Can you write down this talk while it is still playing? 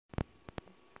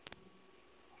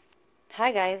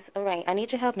Hi guys. All right, I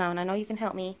need your help now, and I know you can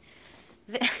help me.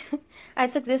 I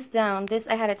took this down. This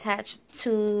I had attached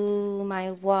to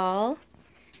my wall,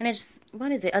 and it's,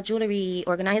 what is it? A jewelry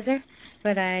organizer,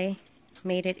 but I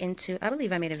made it into, I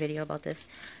believe I made a video about this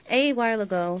a while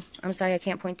ago. I'm sorry I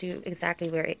can't point to exactly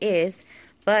where it is,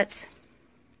 but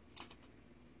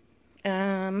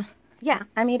yeah,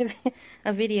 I made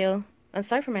a video. I'm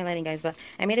sorry for my lighting, guys, but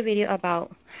I made a video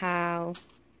about how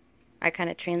I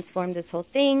kind of transformed this whole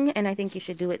thing, and I think you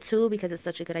should do it too because it's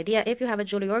such a good idea. If you have a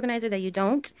jewelry organizer that you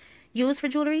don't use for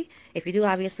jewelry, if you do,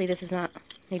 obviously this is not,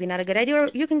 maybe not a good idea, or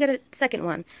you can get a second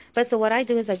one. But so what I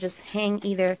do is I just hang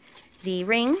either the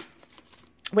ring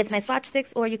with my swatch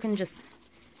sticks, or you can just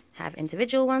have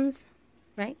individual ones,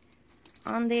 right,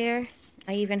 on there.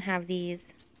 I even have these,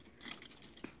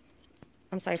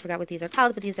 I'm sorry, I forgot what these are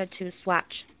called, but these are to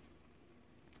swatch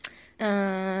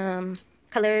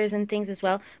colors and things as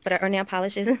well, but or nail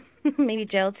polishes, maybe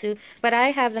gel too. But I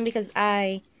have them because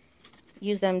I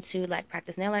use them to like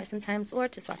practice nail art sometimes, or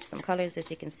to swatch some colors, as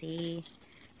you can see.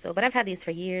 So, but I've had these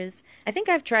for years. I think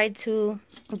I've tried to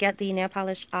get the nail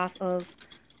polish off of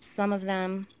some of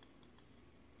them,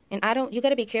 and you got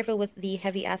to be careful with the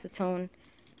heavy acetone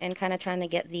and kind of trying to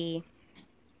get the,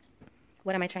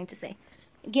 what am I trying to say?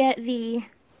 Get the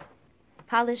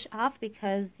polish off,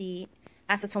 because the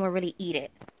acetone will really eat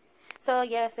it. So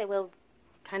yes, it will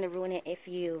kind of ruin it if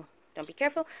you don't be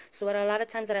careful. So what a lot of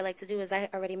times that I like to do is I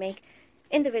already make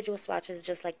individual swatches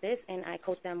just like this, and I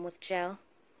coat them with gel.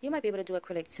 You might be able to do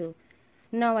acrylic too.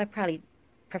 No, I probably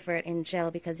prefer it in gel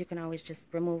because you can always just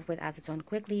remove with acetone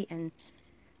quickly and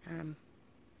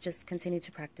just continue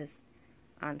to practice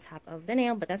on top of the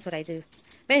nail. But that's what I do.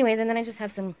 But anyways, and then I just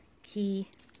have some key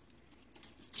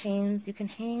chains. You can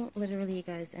hang literally, you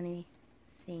guys,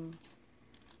 anything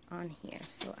on here.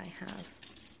 So I have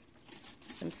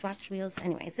some swatch wheels.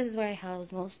 Anyways, this is where I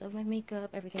house most of my makeup.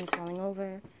 Everything's falling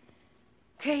over.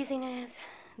 Craziness.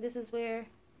 This is where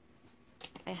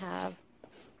I have,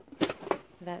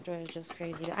 that drawer is just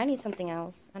crazy. I need something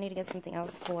else. I need to get something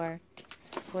else for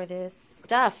this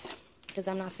stuff, because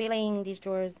I'm not feeling these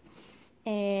drawers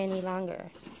any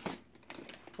longer.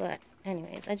 But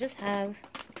anyways, I just have,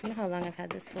 you know how long I've had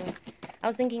this for. I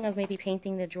was thinking of maybe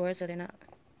painting the drawers so they're not,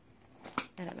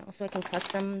 I don't know, so I can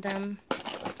custom them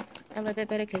a little bit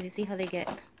better, because you see how they get,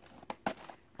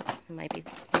 it might be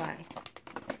why.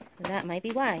 That might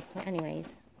be why. But anyways,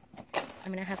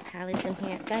 I'm gonna have palettes in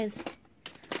here. Guys,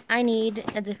 I need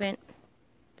a different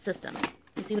system.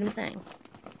 You see what I'm saying?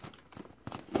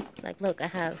 Like, look, I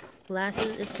have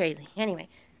glasses. It's crazy. Anyway,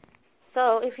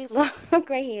 so if you look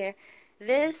right here,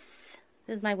 this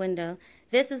is my window.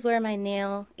 This is where my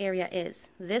nail area is.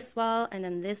 This wall, and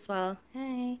then this wall.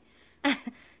 Hey.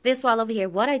 This wall over here.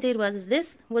 What I did was,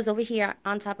 this was over here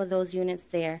on top of those units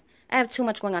there. I have too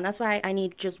much going on. That's why I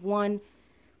need just one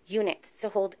unit to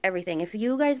hold everything. If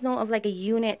you guys know of like a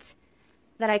unit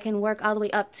that I can work all the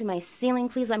way up to my ceiling,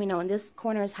 please let me know. And this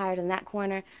corner is higher than that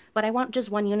corner, but I want just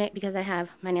one unit because I have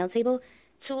my nail table.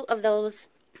 Two of those,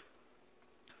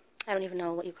 I don't even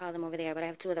know what you call them over there, but I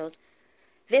have two of those.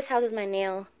 This houses my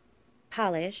nail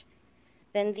polish.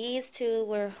 Then these two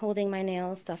were holding my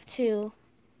nail stuff too.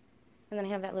 And then I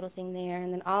have that little thing there.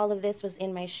 And then all of this was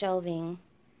in my shelving.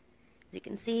 As you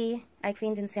can see, I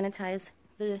cleaned and sanitized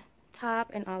the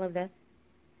top and all of the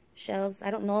shelves.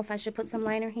 I don't know if I should put some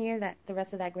liner here, that the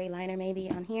rest of that gray liner maybe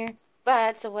on here.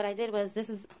 But so what I did was, this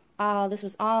was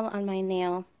all on my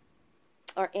nail,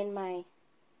 or in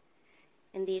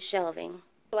these shelving.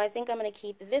 So I think I'm going to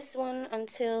keep this one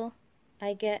until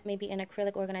I get maybe an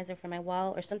acrylic organizer for my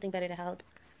wall, or something better to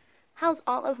house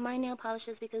all of my nail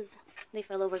polishes, because they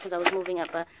fell over because I was moving up.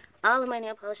 But all of my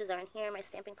nail polishes are in here. My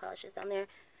stamping polish is down there.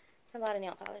 It's a lot of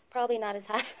nail polish. Probably not as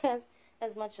high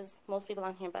as much as most people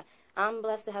on here, but I'm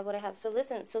blessed to have what I have. So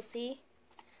listen, so see,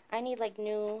 I need like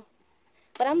new,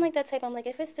 but I'm like that type, I'm like,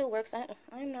 if it still works,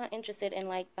 I'm not interested in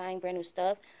like buying brand new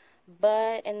stuff.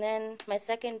 But, and then my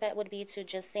second bet would be to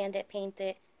just sand it, paint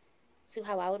it to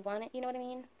how I would want it, you know what I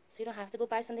mean? So you don't have to go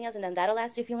buy something else, and then that'll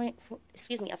last you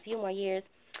a few more years,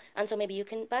 until maybe you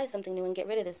can buy something new and get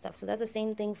rid of this stuff. So that's the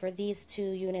same thing for these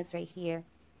two units right here.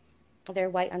 They're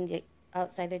white on the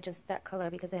outside, they're just that color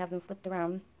because they have them flipped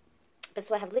around.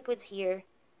 So I have liquids here,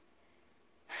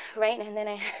 right? And then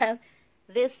I have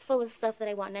this full of stuff that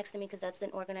I want next to me, because that's the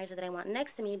organizer that I want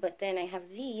next to me. But then I have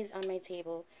these on my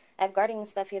table. I have gardening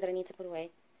stuff here that I need to put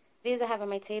away. These I have on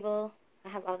my table. I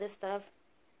have all this stuff.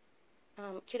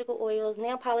 Cuticle oils,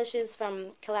 nail polishes from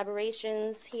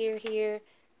collaborations here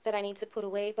that I need to put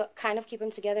away, but kind of keep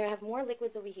them together. I have more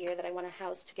liquids over here that I want to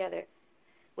house together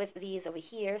with these over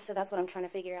here. So that's what I'm trying to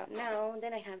figure out now.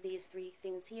 Then I have these three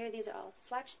things here. These are all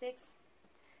swatch sticks.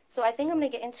 So I think I'm going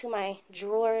to get into my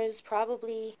drawers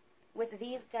probably with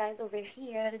these guys over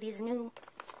here, these new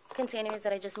containers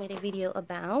that I just made a video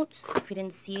about. If you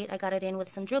didn't see it, I got it in with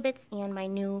some drill bits and my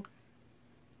new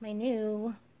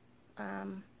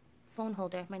phone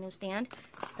holder, my new stand.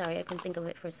 Sorry, I couldn't think of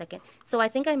it for a second. So I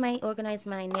think I might organize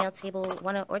my nail table,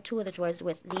 one or two of the drawers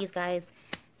with these guys.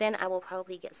 Then I will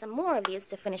probably get some more of these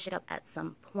to finish it up at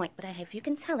some point. But if you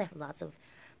can tell, I have lots of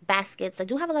baskets. I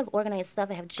do have a lot of organized stuff.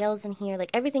 I have gels in here.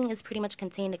 Like, everything is pretty much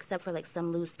contained except for like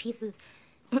some loose pieces.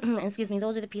 Excuse me,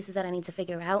 those are the pieces that I need to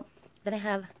figure out. Then I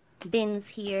have bins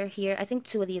here. I think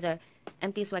 2 of these are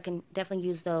empty, so I can definitely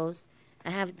use those. I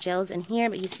have gels in here,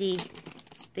 but you see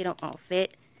they don't all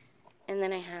fit. And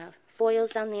then I have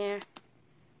foils down there.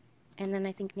 And then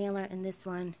I think nail art in this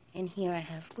one. In here I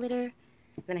have glitter.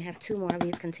 Then I have 2 more of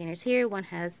these containers here. One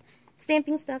has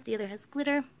stamping stuff, the other has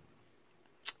glitter.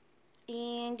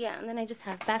 And yeah, and then I just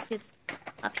have baskets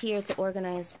up here to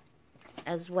organize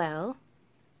as well.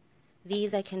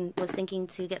 These was thinking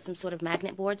to get some sort of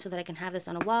magnet board so that I can have this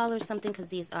on a wall or something, because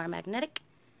these are magnetic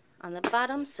on the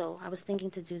bottom. So I was thinking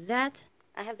to do that.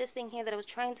 I have this thing here that I was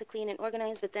trying to clean and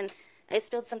organize, but then I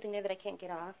spilled something there that I can't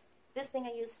get off. This thing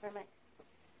I use for my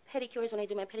pedicures when I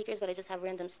do my pedicures, but I just have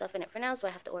random stuff in it for now, so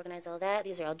I have to organize all that.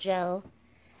 These are all gel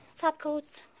top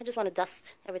coats. I just want to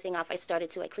dust everything off. I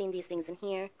cleaned these things in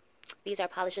here. These are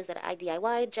polishes that I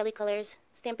DIY'd, jelly colors,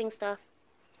 stamping stuff.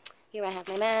 Here I have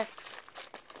my masks.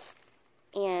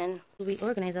 And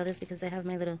reorganize all this because I have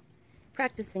my little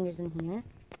practice fingers in here.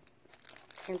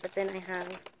 But then I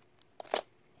have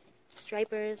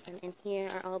stripers, and in here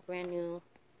are all brand new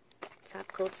top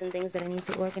coats and things that I need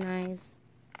to organize.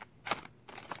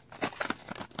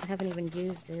 I haven't even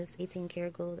used this 18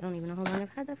 karat gold. I don't even know how long I've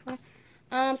had that for.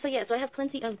 So yeah, so I have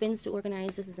plenty of bins to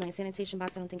organize. This is my sanitation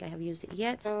box. I don't think I have used it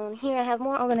yet. Here I have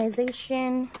more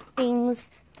organization things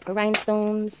for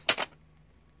rhinestones.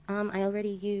 I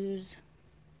already use,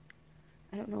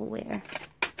 I don't know where.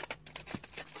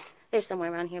 They're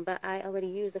somewhere around here, but I already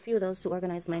used a few of those to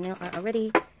organize my nail art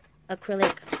already.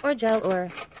 Acrylic or gel, or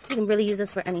you can really use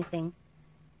this for anything.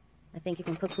 I think you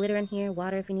can put glitter in here,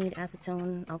 water if you need,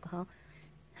 acetone, alcohol.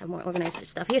 Have more organized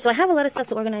stuff here. So I have a lot of stuff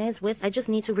to organize with. I just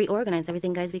need to reorganize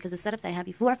everything, guys, because the setup that I had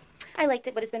before, I liked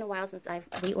it, but it's been a while since I've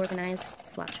reorganized.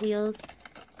 Swatch wheels,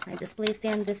 my display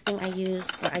stand. This thing I used,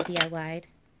 or I DIY'd.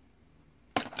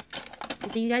 You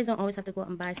see, you guys don't always have to go out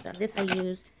and buy stuff. This I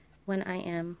use when I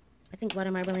am, I think,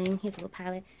 water marbling. Here's a little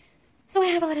palette. So I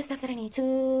have a lot of stuff that I need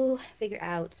to figure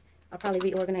out. I'll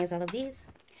probably reorganize all of these.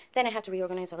 Then I have to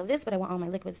reorganize all of this, but I want all my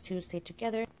liquids to stay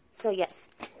together. So yes,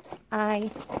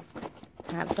 I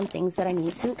have some things that I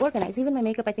need to organize. Even my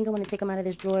makeup, I think I want to take them out of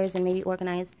these drawers and maybe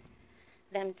organize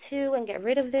them too and get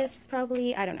rid of this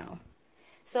probably. I don't know.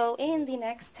 So in the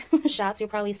next shots, you'll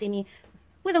probably see me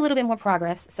with a little bit more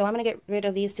progress. So I'm going to get rid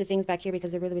of these 2 things back here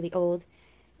because they're really, really old.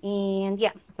 And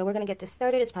yeah, but we're going to get this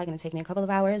started. It's probably going to take me a couple of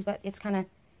hours, but it's kind of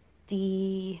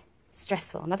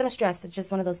stressful. Not that I'm stressed. It's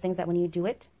just one of those things that when you do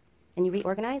it and you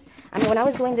reorganize. I mean, when I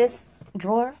was doing this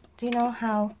drawer, do you know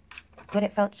how good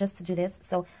it felt just to do this?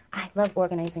 So I love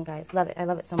organizing, guys. Love it. I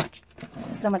love it so much.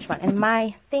 So much fun. And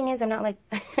my thing is, I'm not like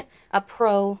a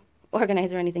pro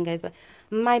organizer or anything, guys, but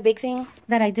my big thing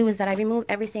that I do is that I remove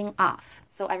everything off.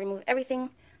 So I remove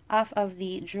everything off of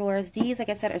the drawers. These, like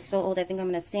I said, are so old. I think I'm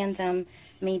going to sand them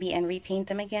maybe and repaint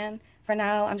them again. For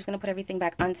now, I'm just going to put everything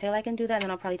back until I can do that, and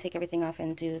then I'll probably take everything off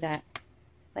and do that,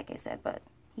 like I said. But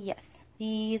yes,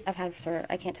 these I've had for,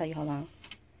 I can't tell you how long.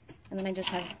 And then I just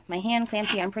have my hand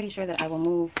clamped here. I'm pretty sure that I will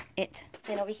move it.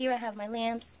 Then over here I have my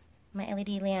lamps, my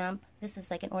LED lamp. This is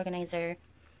like an organizer,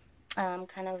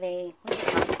 kind of a, what's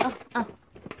it called? Oh,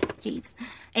 jeez.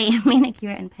 A manicure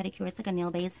and pedicure. It's like a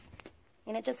nail base.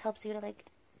 And it just helps you to like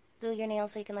do your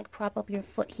nails, so you can like prop up your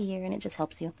foot here, and it just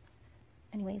helps you.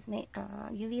 Anyways, my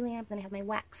UV lamp. Then I have my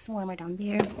wax warmer down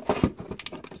there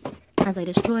as I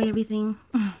destroy everything.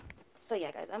 So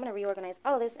yeah, guys, I'm going to reorganize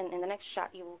all of this, and in the next shot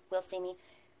you will see me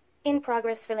in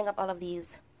progress filling up all of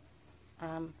these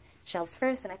shelves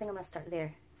first. And I think I'm going to start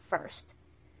there first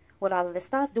with all of this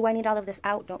stuff. Do I need all of this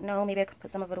out? Don't know. Maybe I could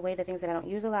put some of it away, the things that I don't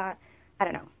use a lot. I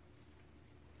don't know.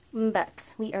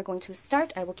 But we are going to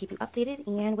start. I will keep you updated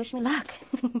and wish me luck.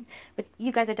 But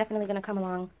you guys are definitely going to come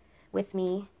along with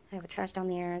me. I have a trash down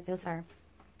there. Those are,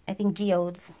 I think,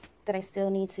 geodes that I still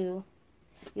need to,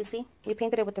 you see? We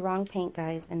painted it with the wrong paint,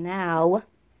 guys. And now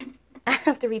I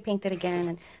have to repaint it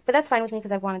again. But that's fine with me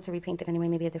because I wanted to repaint it anyway.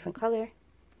 Maybe a different color.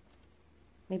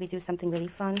 Maybe do something really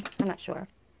fun. I'm not sure.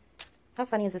 How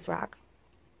funny is this rock?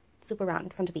 Super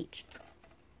round from the beach.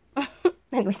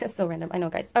 Anyways, that's so random. I know,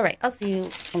 guys. All right, I'll see you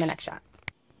in the next shot.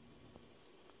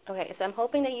 Okay, so I'm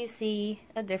hoping that you see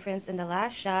a difference in the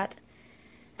last shot.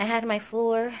 I had my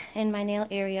floor and my nail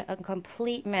area a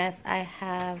complete mess.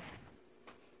 I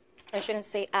shouldn't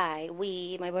say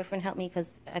my boyfriend helped me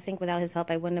because I think without his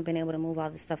help I wouldn't have been able to move all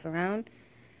this stuff around.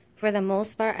 For the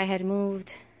most part, I had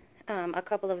moved a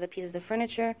couple of the pieces of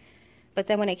furniture, but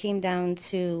then when it came down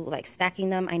to like stacking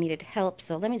them, I needed help.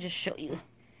 So let me just show you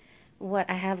what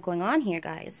I have going on here,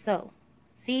 guys. So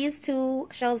these two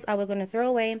shelves I was going to throw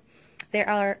away. There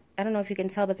are, I don't know if you can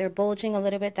tell, but they're bulging a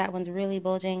little bit. That one's really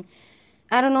bulging.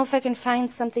 I don't know if I can find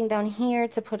something down here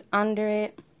to put under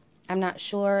it. I'm not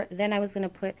sure. Then I was going to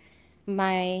put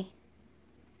my,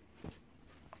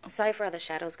 sorry for all the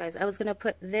shadows, guys. I was going to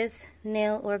put this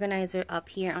nail organizer up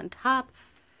here on top,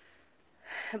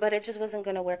 but it just wasn't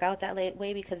going to work out that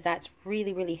way because that's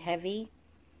really, really heavy.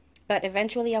 But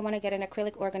eventually I want to get an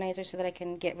acrylic organizer so that I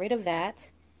can get rid of that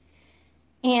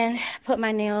and put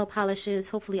my nail polishes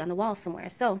hopefully on the wall somewhere.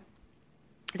 So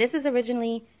this is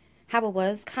originally how it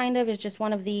was, kind of. It's just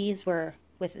one of these were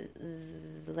with,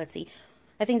 let's see,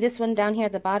 I think this one down here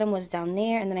at the bottom was down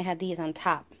there, and then I had these on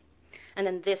top. And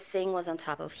then this thing was on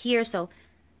top of here. So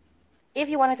if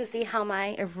you wanted to see how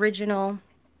my original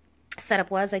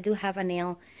setup was, I do have a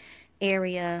nail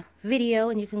area video,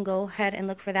 and you can go ahead and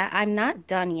look for that. I'm not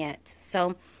done yet.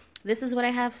 So this is what I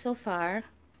have so far.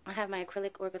 I have my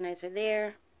acrylic organizer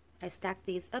there. I stacked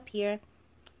these up here.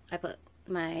 I put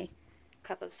my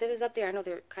cup of scissors up there. I know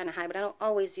they're kind of high, but I don't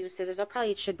always use scissors. I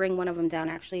probably should bring one of them down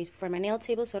actually for my nail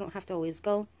table so I don't have to always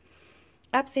go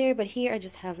up there. But here I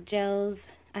just have gels.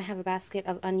 I have a basket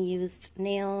of unused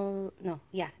nail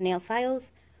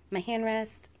files, my hand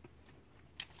rest.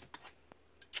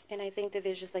 And I think that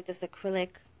there's just like this acrylic,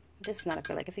 this is not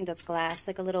acrylic, I think that's glass,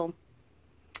 like a little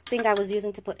thing I was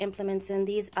using to put implements in.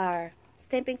 These are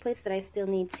stamping plates that I still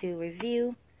need to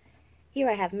review. Here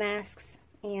I have masks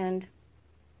and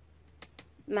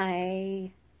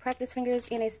my practice fingers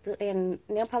and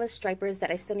nail polish stripers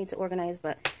that I still need to organize,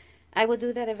 but I will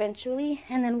do that eventually.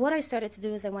 And then what I started to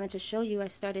do is I wanted to show you, I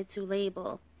started to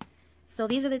label. So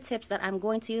these are the tips that I'm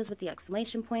going to use with the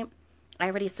exclamation point. I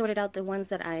already sorted out the ones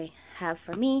that I have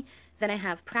for me. Then I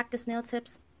have practice nail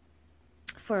tips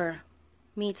for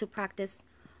me to practice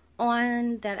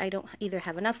on that I don't either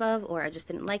have enough of or I just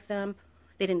didn't like them.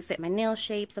 They didn't fit my nail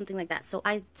shape, something like that. So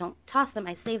I don't toss them,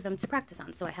 I save them to practice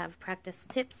on. So I have practice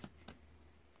tips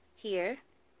here.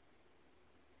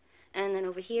 And then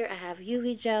over here I have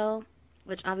UV gel,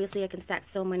 which obviously I can stack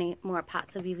so many more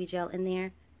pots of UV gel in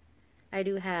there. I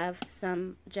do have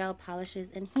some gel polishes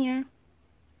in here.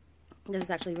 This is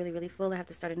actually really, really full. I have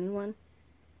to start a new one.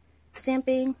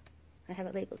 Stamping. I have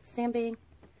it labeled stamping.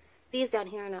 These down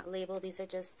here are not labeled. These are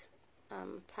just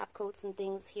top coats and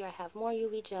things. Here I have more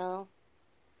UV gel.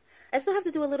 I still have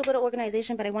to do a little bit of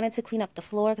organization, but I wanted to clean up the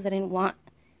floor because I didn't want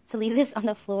to leave this on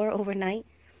the floor overnight.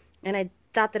 And I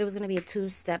thought that it was going to be a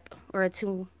two-step or a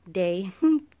two-day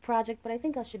project, but I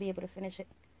think I should be able to finish it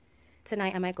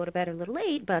tonight. I might go to bed a little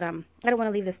late, but I don't want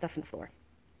to leave this stuff on the floor.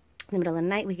 In the middle of the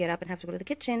night, we get up and have to go to the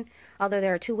kitchen. Although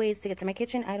there are two ways to get to my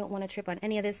kitchen, I don't want to trip on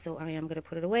any of this, so I am going to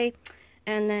put it away.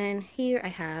 And then here I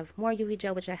have more UV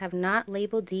gel, which I have not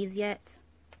labeled these yet,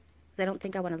 because I don't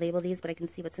think I want to label these, but I can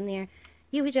see what's in there.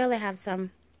 UV gel, I have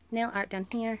some nail art down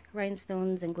here,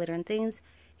 rhinestones and glitter and things.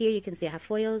 Here you can see I have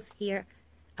foils. Here,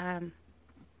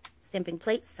 stamping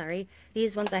plates, sorry.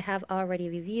 These ones I have already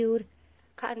reviewed.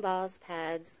 Cotton balls,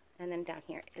 pads, and then down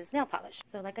here is nail polish.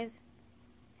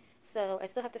 So I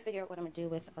still have to figure out what I'm going to do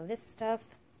with all this stuff.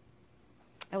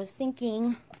 I was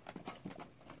thinking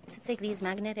to take these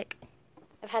magnetic.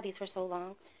 I've had these for so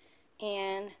long.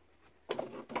 And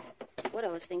what I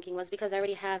was thinking was, because I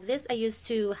already have this, I used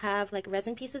to have like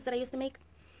resin pieces that I used to make.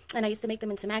 And I used to make them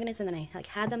into magnets, and then I like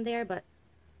had them there, but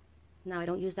now I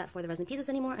don't use that for the resin pieces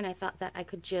anymore. And I thought that I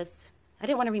could just, I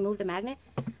didn't want to remove the magnet.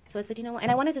 So I said, you know what?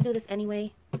 And I wanted to do this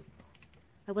anyway.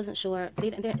 I wasn't sure.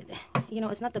 You know,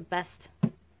 it's not the best.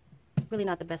 Really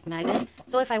not the best magnet.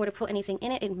 So if I were to put anything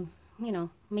in it, you know,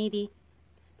 maybe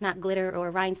not glitter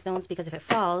or rhinestones, because if it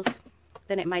falls,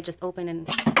 then it might just open and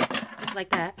just like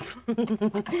that.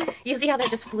 You see how that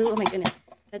just flew? Oh my goodness.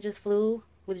 That just flew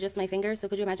with just my finger. So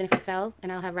could you imagine if it fell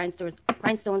and I'll have rhinestones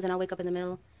and I'll wake up in the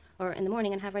middle or in the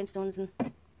morning and have rhinestones and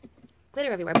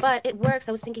glitter everywhere. But it works.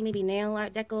 I was thinking maybe nail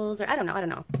art decals, or I don't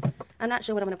know. I'm not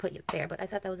sure what I'm going to put there, but I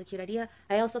thought that was a cute idea.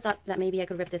 I also thought that maybe I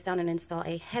could rip this down and install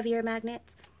a heavier magnet.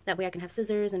 That way I can have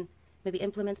scissors and maybe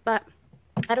implements. But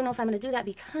I don't know if I'm going to do that,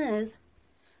 because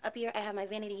up here I have my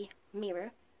vanity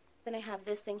mirror. Then I have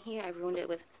this thing here. I ruined it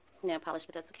with nail polish,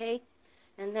 but that's okay.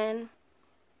 And then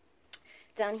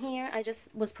down here I just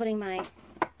was putting my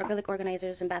acrylic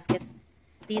organizers and baskets.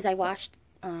 These I washed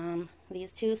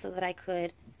these two so that I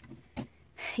could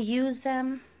use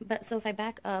them. But so if I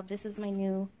back up, this is my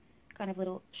new kind of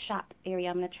little shop area.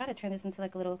 I'm going to try to turn this into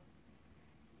like a little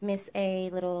Miss A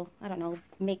little, I don't know,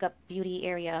 makeup beauty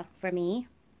area for me,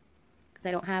 because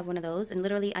I don't have one of those. And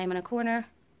literally I'm in a corner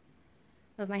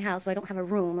of my house, so I don't have a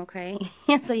room, okay?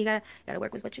 So you gotta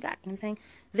work with what you got, you know what I'm saying?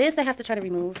 This I have to try to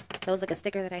remove. That was like a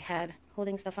sticker that I had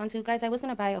holding stuff onto. Guys, I was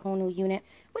gonna buy a whole new unit,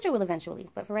 which I will eventually,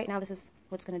 but for right now this is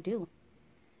what's gonna do,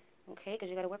 okay? Because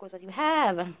you gotta work with what you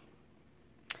have.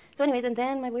 So anyways, and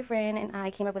then my boyfriend and I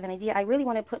came up with an idea. I really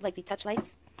want to put like the touch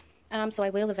lights, so I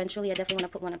will eventually. I definitely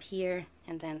want to put one up here,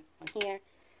 and then one here,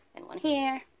 and one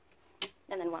here,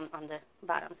 and then one on the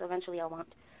bottom. So eventually I'll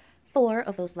want 4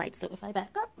 of those lights. So if I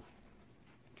back up,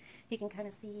 you can kind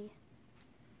of see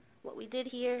what we did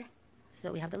here.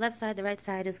 So we have the left side. The right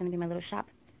side is going to be my little shop,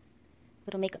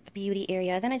 little makeup beauty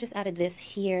area. Then I just added this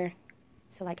here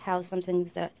to like house some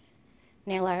things that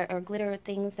nail art or glitter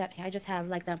things that I just have,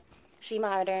 like the She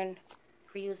Modern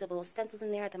reusable stencils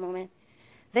in there at the moment.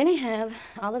 Then I have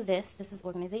all of this. This is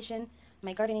organization.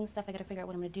 My gardening stuff, I got to figure out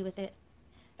what I'm going to do with it.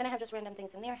 Then I have just random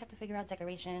things in there. I have to figure out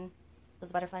decoration.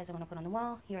 Those butterflies I want to put on the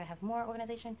wall. Here I have more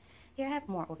organization. Here I have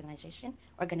more organization.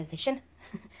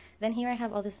 Then here I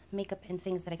have all this makeup and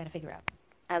things that I got to figure out.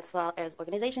 As well as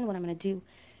organization, what I'm going to do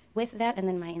with that. And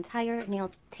then my entire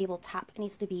nail table top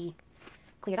needs to be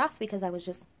cleared off, because I was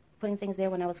just putting things there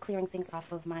when I was clearing things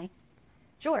off of my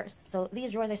drawers. So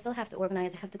these drawers I still have to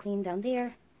organize. I have to clean down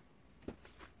there,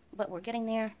 but we're getting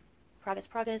there. Progress.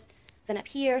 Then up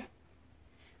here,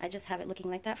 I just have it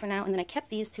looking like that for now. And then I kept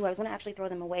these two. I was going to actually throw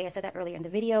them away. I said that earlier in the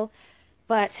video,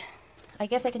 but I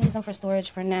guess I can use them for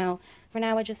storage for now. For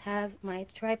now, I just have my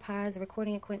tripods,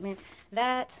 recording equipment.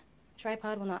 That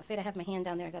tripod will not fit. I have my hand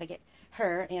down there. I got to get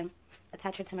her and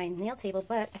attach her to my nail table,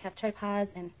 but I have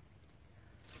tripods and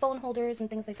phone holders and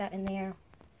things like that in there.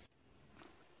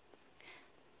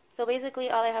 So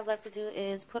basically all I have left to do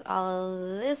is put all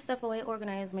this stuff away,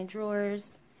 organize my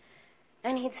drawers.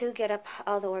 I need to get up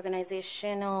all the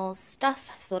organizational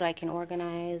stuff so that I can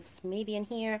organize maybe in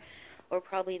here, or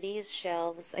probably these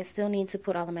shelves. I still need to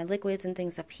put all of my liquids and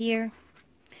things up here.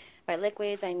 By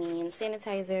liquids I mean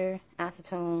sanitizer,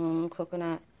 acetone,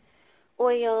 coconut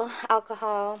oil,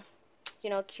 alcohol,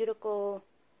 you know, cuticle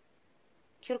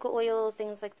oil,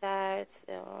 things like that.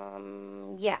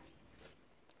 Yeah.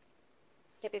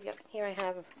 Yep. Here I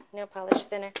have nail polish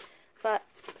thinner. But,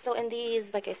 so in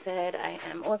these, like I said, I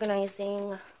am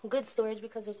organizing good storage,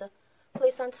 because there's a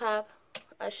place on top,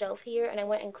 a shelf here, and I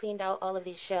went and cleaned out all of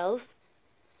these shelves.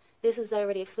 This, as I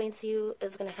already explained to you,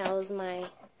 is going to house my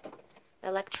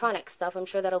electronic stuff. I'm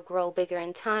sure that'll grow bigger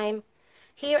in time.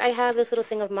 Here I have this little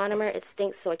thing of monomer. It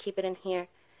stinks, so I keep it in here.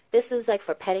 This is like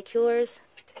for pedicures.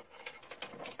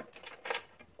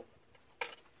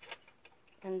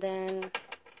 And then,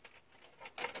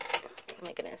 oh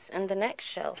my goodness, and the next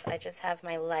shelf I just have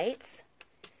my lights,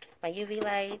 my UV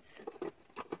lights.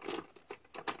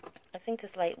 I think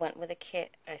this light went with a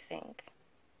kit, I think.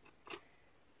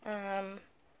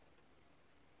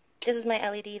 This is my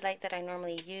LED light that I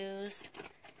normally use.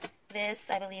 This,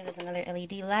 I believe, is another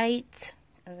LED light.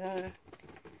 And then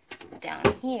down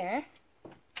here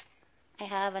I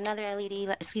have another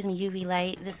UV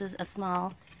light. This is a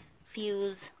small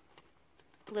fuse,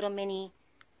 little mini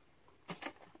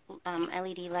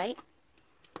LED light.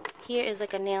 Here is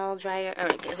like a nail dryer.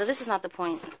 Okay, so this is not the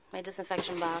point. My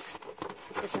disinfection box,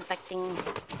 disinfecting.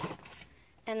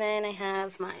 And then I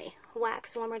have my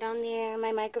wax warmer down there,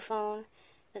 my microphone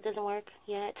that doesn't work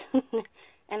yet,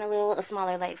 and a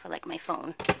smaller light for like my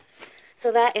phone.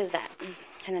 So that is that.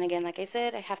 And then again, like I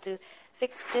said, I have to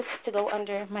fix this to go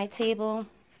under my table,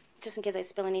 just in case I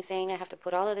spill anything. I have to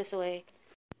put all of this away.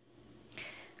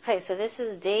 Okay, so this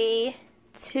is day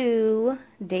two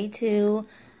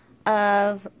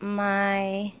of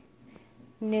my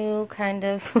new kind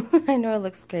of, I know it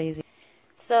looks crazy.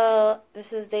 So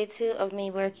this is day 2 of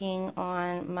me working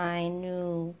on my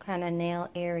new kind of nail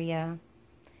area,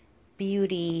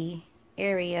 beauty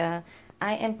area.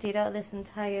 I emptied out this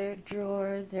entire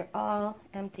drawer. They're all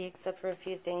empty except for a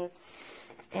few things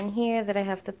in here that I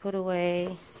have to put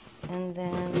away. And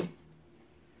then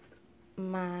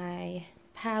my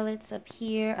palettes up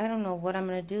here. I don't know what I'm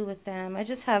going to do with them. I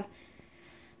just have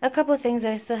a couple of things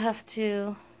that I still have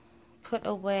to put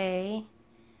away.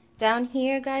 Down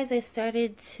here, guys, I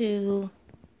started to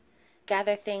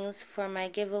gather things for my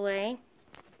giveaway.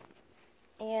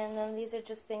 And then these are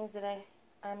just things that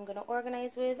I'm going to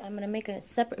organize with. I'm going to make a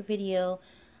separate video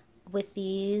with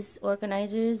these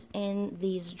organizers in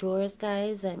these drawers,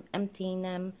 guys. I'm emptying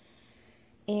them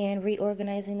and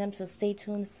reorganizing them, so stay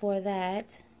tuned for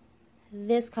that.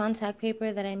 this contact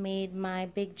paper that I made my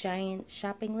big giant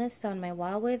shopping list on my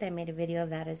wall with. I made a video of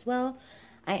that as well.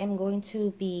 I am going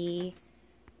to be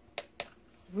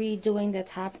redoing the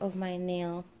top of my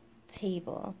nail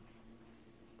table.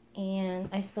 And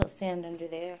I spilled sand under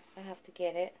there. I have to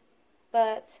get it.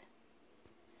 But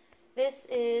this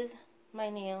is my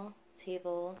nail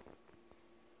table.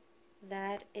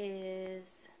 That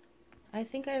is, I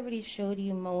think I already showed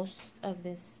you most of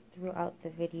this throughout the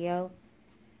video,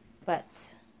 but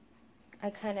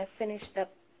I kind of finished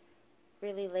up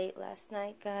really late last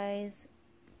night, guys.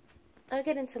 I'll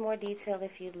get into more detail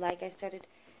if you'd like. I started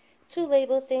to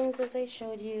label things as I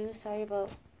showed you. Sorry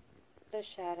about the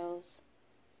shadows.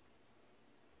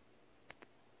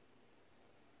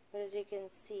 But as you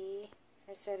can see,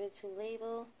 I started to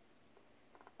label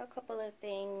a couple of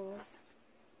things.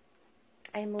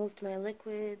 I moved my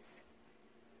liquids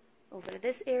over to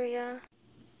this area.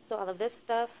 So all of this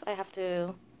stuff I have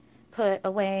to put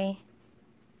away.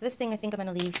 This thing I think I'm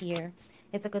going to leave here.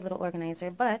 It's a good little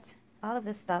organizer. But all of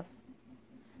this stuff,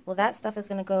 well, that stuff is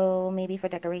going to go maybe for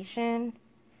decoration.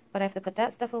 But I have to put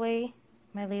that stuff away.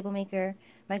 My label maker,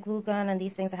 my glue gun, and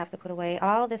these things I have to put away.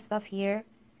 All this stuff here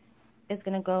is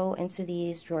going to go into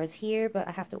these drawers here. But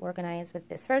I have to organize with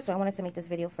this first. So I wanted to make this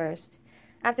video first.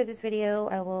 After this video,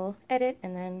 I will edit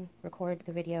and then record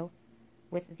the video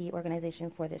with the organization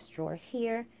for this drawer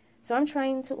here. So I'm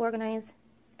trying to organize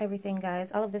everything,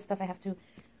 guys. All of this stuff I have to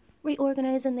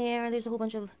reorganize in there. There's a whole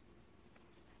bunch of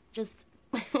just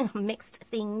mixed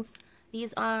things.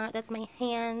 That's my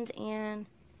hand and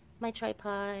my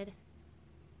tripod.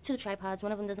 2 tripods.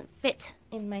 One of them doesn't fit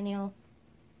in my nail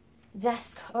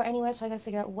desk or anywhere, so I gotta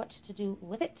figure out what to do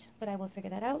with it. But I will figure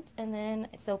that out. And then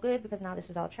it's so good because now this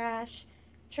is all trash,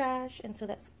 and so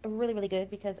that's really, really good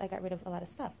because I got rid of a lot of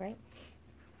stuff, right?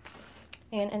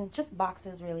 And just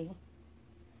boxes, really.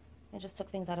 I just took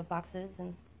things out of boxes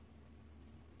and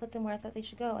put them where I thought they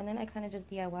should go. And then I kind of just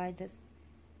DIY'd this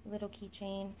little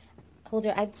keychain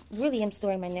holder. I really am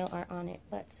storing my nail art on it,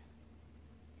 but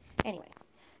anyway.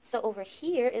 So over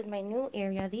here is my new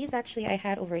area. These actually I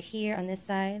had over here on this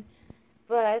side,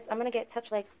 but I'm gonna get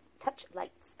touch lights.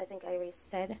 I think I already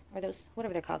said, or those,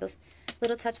 whatever they're called, those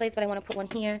little touch lights. But I want to put one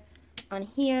here, on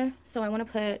here. So I want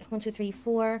to put 1, 2, 3,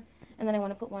 4, and then I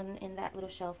want to put one in that little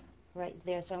shelf right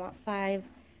there. So I want 5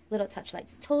 little touch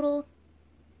lights total.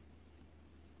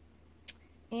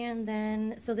 And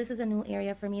then, so this is a new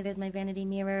area for me. There's my vanity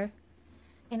mirror,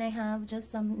 and I have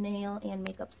just some nail and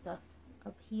makeup stuff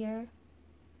up here.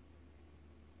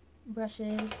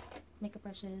 Brushes, makeup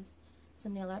brushes,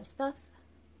 some nail art stuff.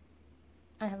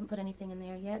 I haven't put anything in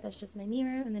there yet. That's just my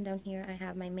mirror. And then down here I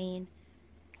have my main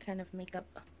kind of makeup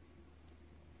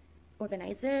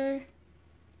organizer.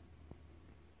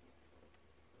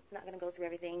 Not going to go through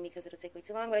everything because it'll take way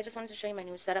too long, but I just wanted to show you my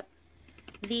new setup.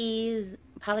 These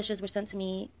polishes were sent to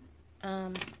me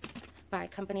by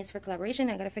companies for collaboration.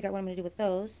 I got to figure out what I'm going to do with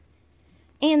those.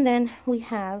 And then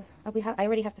I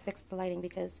already have to fix the lighting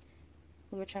because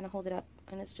we were trying to hold it up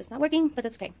and it's just not working, but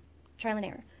that's okay. Trial and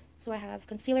error. So I have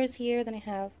concealers here, then I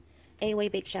have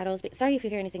AOA baked shadows. Sorry if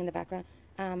you hear anything in the background.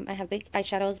 I have big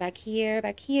eyeshadows back here,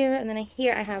 and then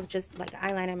here I have just like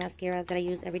eyeliner mascara that I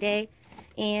use every day,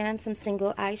 and some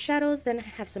single eyeshadows. Then I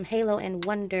have some Halo and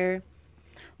Wonder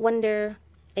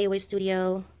AOA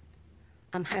Studio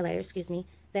highlighter, excuse me.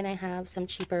 Then I have some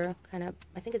cheaper kind of,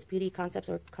 I think it's Beauty Concepts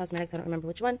or Cosmetics, I don't remember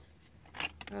which one.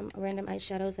 Random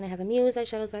eyeshadows, and I have a Muse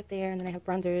eyeshadows back there, and then I have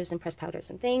bronzers and pressed powders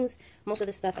and things. Most of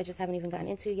the stuff I just haven't even gotten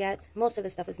into yet. Most of the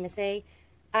stuff is Miss A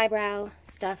eyebrow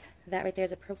stuff. That right there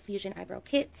is a Profusion eyebrow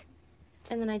kit.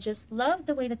 And then I just love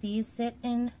the way that these sit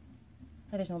in.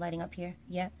 Oh, there's no lighting up here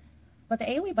yet, but the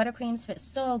AOA buttercreams fit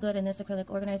so good in this acrylic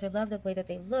organizer. Love the way that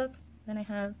they look. Then I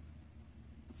have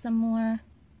some more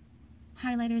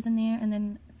highlighters in there, and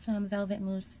then some Velvet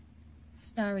Mousse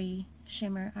Starry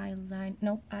Shimmer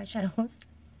eyeshadows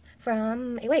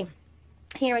from AOA.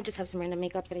 Here I just have some random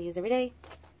makeup that I use every day.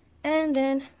 And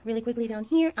then really quickly down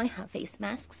here I have face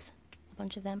masks, a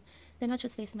bunch of them. They're not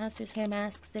just face masks, there's hair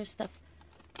masks, there's stuff,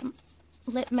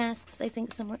 lip masks, I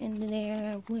think somewhere in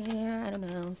there, where, I don't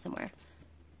know, somewhere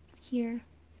here.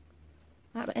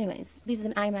 But anyways, these is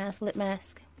an eye mask, lip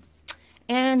mask.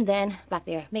 And then back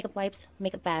there, makeup wipes,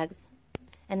 makeup bags.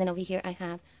 And then over here I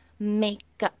have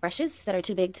makeup brushes that are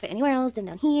too big to fit anywhere else. Then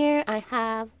down here I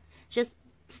have just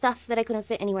stuff that I couldn't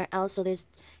fit anywhere else. So there's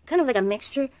kind of like a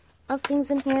mixture of things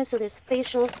in here. So there's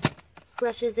facial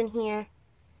brushes in here.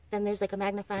 Then there's like a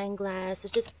magnifying glass.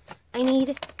 It's just, I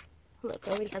need, look,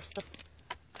 I already have stuff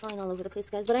falling all over the place,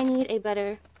 guys. But I need a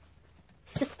better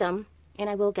system, and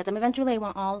I will get them eventually. I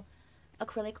want all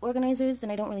acrylic organizers,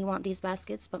 and I don't really want these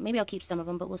baskets, but maybe I'll keep some of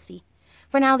them, but we'll see.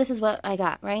 for now, this is what I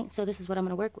got, right? So this is what I'm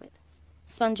going to work with.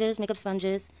 Sponges, makeup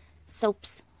sponges,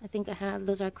 soaps. I think I have,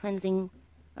 those are cleansing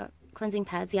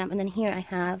pads, yeah. And then here I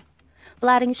have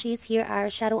blotting sheets. Here are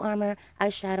Shadow Armor,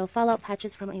 eyeshadow, fallout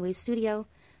patches from Away Studio,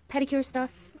 pedicure stuff,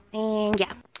 and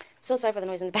yeah. So sorry for the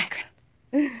noise in the background.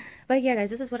 But yeah, guys,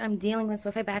 this is what I'm dealing with. So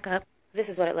if I back up, this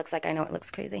is what it looks like. I know it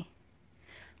looks crazy,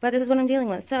 but this is what I'm dealing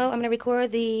with. So I'm going to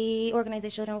record the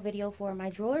organizational video for my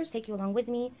drawers, take you along with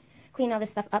me, clean all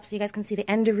this stuff up so you guys can see the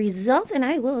end result, and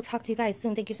I will talk to you guys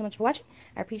soon. Thank you so much for watching.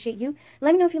 I appreciate you.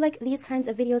 Let me know if you like these kinds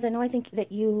of videos. I think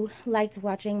that you liked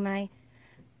watching my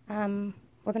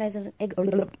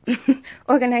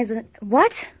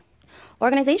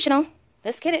organizational,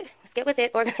 let's get with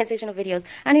it, organizational videos.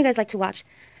 I know you guys like to watch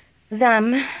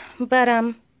them,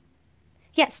 but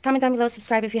yes, comment down below,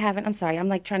 subscribe if you haven't. I'm sorry, I'm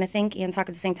like trying to think and talk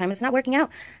at the same time. It's not working out.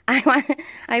 I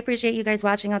appreciate you guys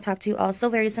watching. I'll talk to you all so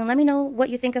very soon. Let me know what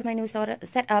you think of my new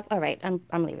setup. All right, I'm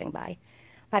leaving. Bye.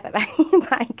 Bye.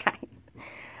 Bye, guys.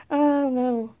 Oh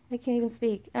no, I can't even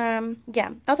speak. Yeah,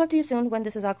 I'll talk to you soon when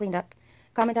this is all cleaned up.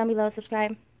 Comment down below,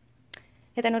 subscribe,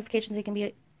 hit that notification so you can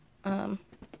be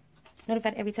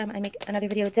notified every time I make another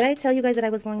video. Did I tell you guys that I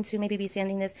was going to maybe be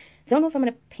sanding this? Don't know if I'm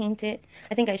going to paint it.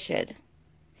 I think I should.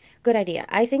 Good idea.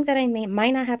 I think that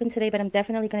might not happen today, but I'm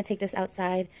definitely going to take this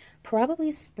outside,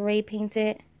 probably spray paint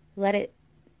it, let it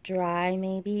dry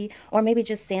maybe, or maybe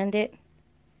just sand it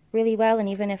really well. And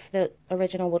even if the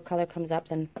original wood color comes up,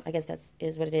 then I guess that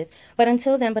is what it is. But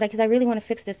until then, because I really want to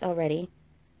fix this already,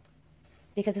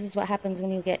 because this is what happens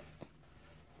when you get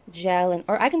gel,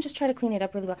 or I can just try to clean it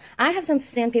up really well. I have some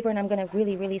sandpaper and I'm going to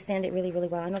really sand it really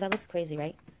well. I know that looks crazy,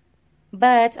 right?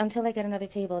 But until I get another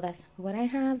table, that's what I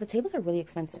have. The tables are really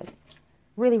expensive.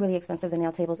 Really expensive, the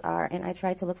nail tables are. And I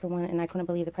tried to look for one and I couldn't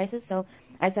believe the prices. So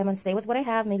I said I'm going to stay with what I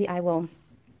have. Maybe I will.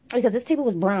 Because this table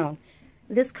was brown.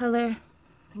 This color,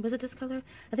 was it this color?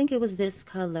 I think it was this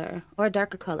color. Or a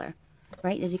darker color.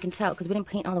 Right? As you can tell. Because we didn't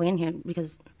paint all the way in here.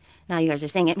 Because now you guys are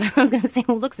saying it. But I was going to say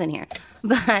who looks in here.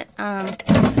 But,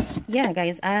 yeah,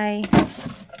 guys. I'm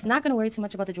not going to worry too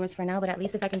much about the drawers for now. But at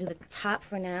least if I can do the top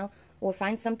for now, or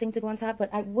find something to go on top.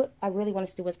 But what I really want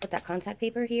to do is put that contact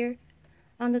paper here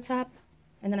on the top,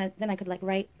 and then I could like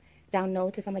write down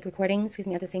notes if I'm like recording,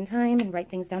 at the same time, and write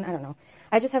things down. I don't know.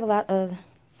 I just have a lot of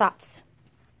thoughts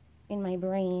in my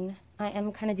brain. I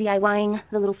am kind of DIYing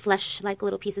the little flesh like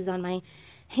little pieces on my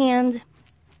hand.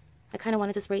 I kind of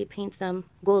wanted to spray paint them.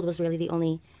 Gold was really the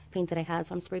only paint that I had,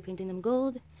 so I'm spray painting them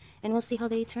gold, and we'll see how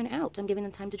they turn out. I'm giving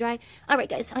them time to dry. All right,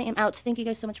 guys, I am out. Thank you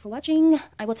guys so much for watching.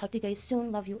 I will talk to you guys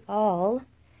soon. Love you all,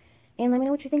 and let me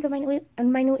know what you think of my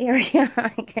new area.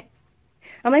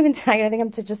 I'm not even tired. I think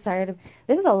I'm just tired of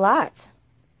this. Is a lot.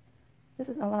 This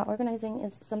is a lot. Organizing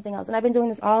is something else, and I've been doing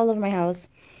this all over my house,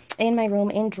 in my room,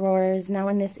 in drawers, now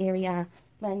in this area.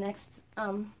 My next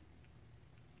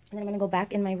and then I'm going to go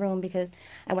back in my room because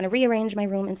I want to rearrange my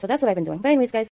room, and so that's what I've been doing. But anyways, guys,